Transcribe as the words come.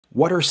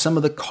what are some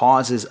of the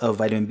causes of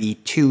vitamin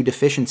B2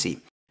 deficiency?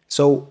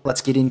 So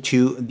let's get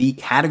into the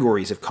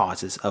categories of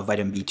causes of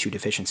vitamin B2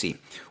 deficiency.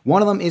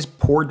 One of them is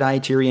poor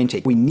dietary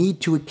intake. We need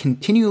to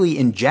continually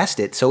ingest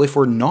it. So if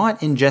we're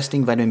not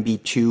ingesting vitamin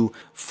B2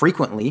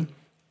 frequently,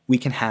 we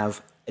can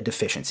have a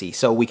deficiency.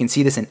 So we can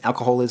see this in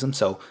alcoholism.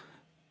 So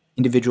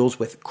individuals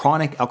with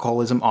chronic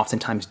alcoholism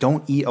oftentimes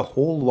don't eat a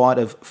whole lot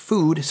of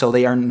food, so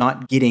they are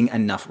not getting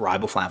enough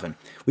riboflavin.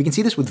 We can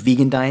see this with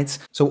vegan diets.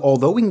 So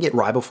although we can get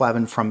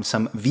riboflavin from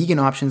some vegan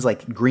options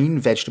like green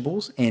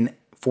vegetables and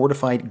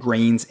fortified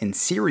grains and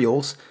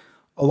cereals,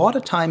 a lot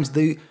of times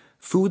the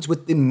foods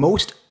with the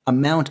most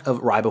amount of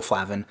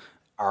riboflavin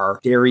are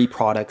dairy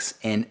products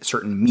and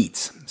certain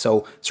meats.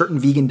 So certain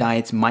vegan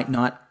diets might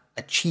not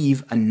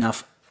achieve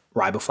enough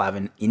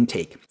riboflavin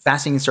intake.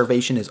 Fasting and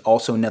starvation is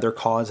also another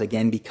cause,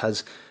 again,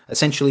 because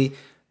essentially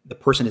the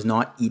person is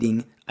not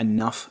eating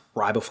enough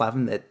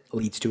riboflavin that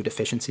leads to a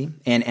deficiency,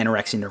 and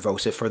anorexia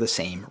nervosa for the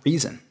same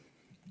reason.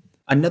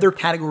 Another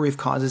category of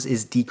causes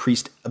is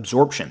decreased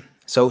absorption.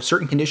 So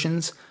certain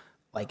conditions,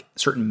 like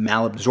certain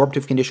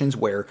malabsorptive conditions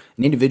where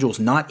an individual is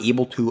not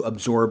able to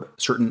absorb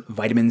certain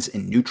vitamins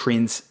and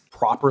nutrients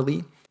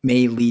properly,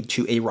 may lead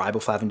to a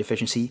riboflavin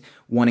deficiency.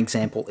 One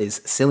example is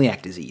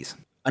celiac disease.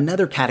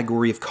 Another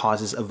category of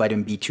causes of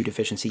vitamin B2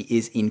 deficiency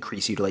is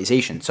increased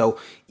utilization. So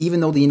even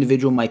though the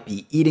individual might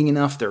be eating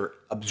enough, they're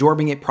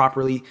absorbing it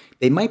properly,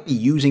 they might be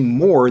using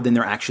more than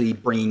they're actually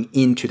bringing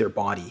into their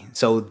body.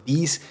 So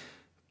these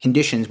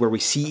conditions where we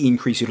see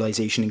increased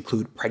utilization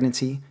include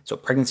pregnancy. So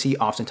pregnancy,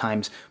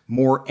 oftentimes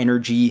more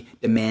energy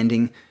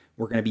demanding.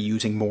 We're going to be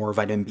using more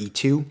vitamin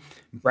B2.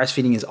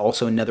 Breastfeeding is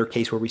also another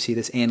case where we see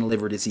this, and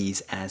liver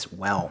disease as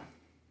well.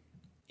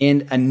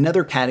 And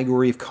another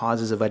category of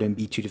causes of vitamin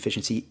B2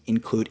 deficiency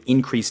include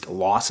increased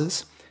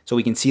losses. So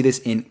we can see this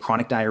in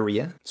chronic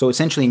diarrhea. So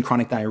essentially in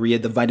chronic diarrhea,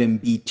 the vitamin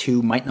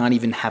B2 might not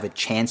even have a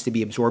chance to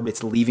be absorbed.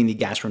 It's leaving the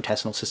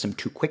gastrointestinal system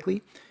too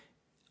quickly.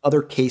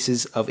 Other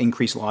cases of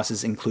increased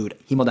losses include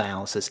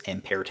hemodialysis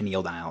and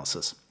peritoneal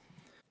dialysis.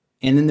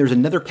 And then there's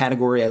another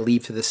category I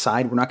leave to the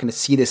side. We're not going to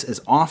see this as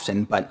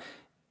often, but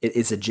it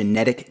is a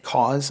genetic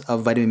cause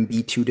of vitamin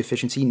B2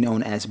 deficiency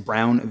known as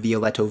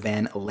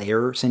Brown-Violletto-Van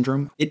Leer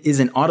syndrome. It is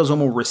an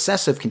autosomal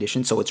recessive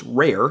condition, so it's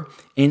rare,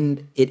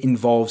 and it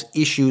involves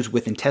issues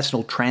with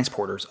intestinal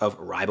transporters of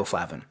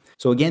riboflavin.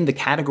 So again, the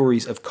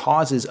categories of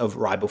causes of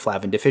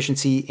riboflavin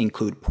deficiency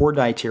include poor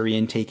dietary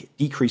intake,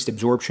 decreased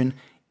absorption,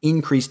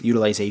 increased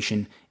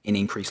utilization, and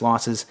increased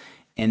losses,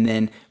 and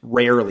then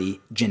rarely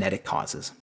genetic causes.